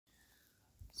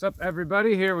What's up,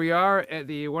 everybody? Here we are at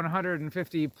the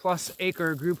 150 plus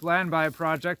acre group land buy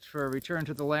project for Return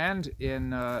to the Land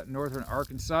in northern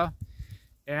Arkansas.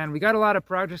 And we got a lot of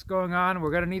projects going on.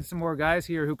 We're going to need some more guys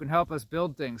here who can help us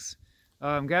build things.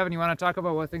 Gavin, you want to talk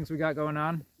about what things we got going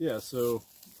on? Yeah, so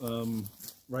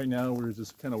right now we're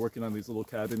just kind of working on these little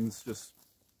cabins just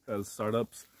as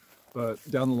startups. But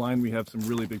down the line we have some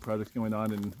really big projects going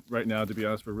on, and right now, to be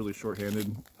honest, we're really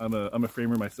short-handed. I'm a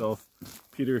framer myself.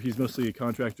 Peter, he's mostly a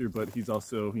contractor, but he's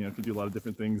also, can do a lot of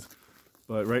different things.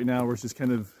 But right now we're just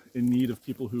kind of in need of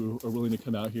people who are willing to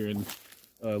come out here and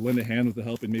lend a hand with the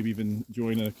help, and maybe even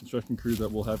join a construction crew that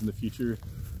we'll have in the future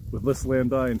with this land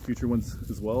buy and future ones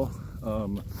as well.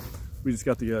 We just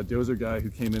got the dozer guy who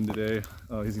came in today.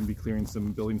 He's going to be clearing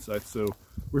some building sites, so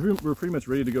we're pretty much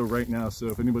ready to go right now. So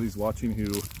if anybody's watching who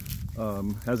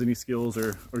has any skills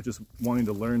or just wanting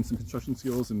to learn some construction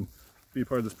skills and be a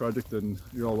part of this project, then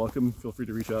you're all welcome. Feel free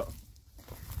to reach out.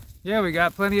 Yeah, we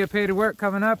got plenty of paid work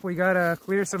coming up. We got to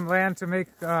clear some land to make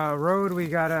a road. We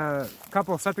got a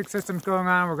couple of septic systems going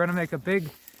on. We're going to make a big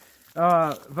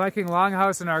Viking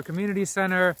longhouse in our community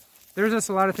center. There's just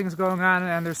a lot of things going on,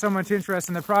 and there's so much interest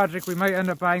in the project. We might end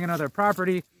up buying another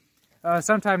property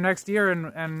sometime next year,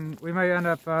 and we might end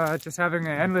up just having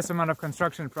an endless amount of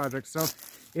construction projects. So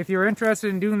if you're interested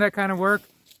in doing that kind of work,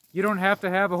 you don't have to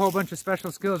have a whole bunch of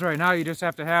special skills right now. You just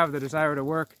have to have the desire to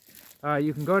work.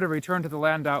 You can go to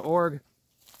returntotheland.org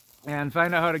and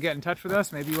find out how to get in touch with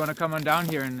us. Maybe you want to come on down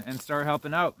here and start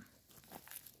helping out.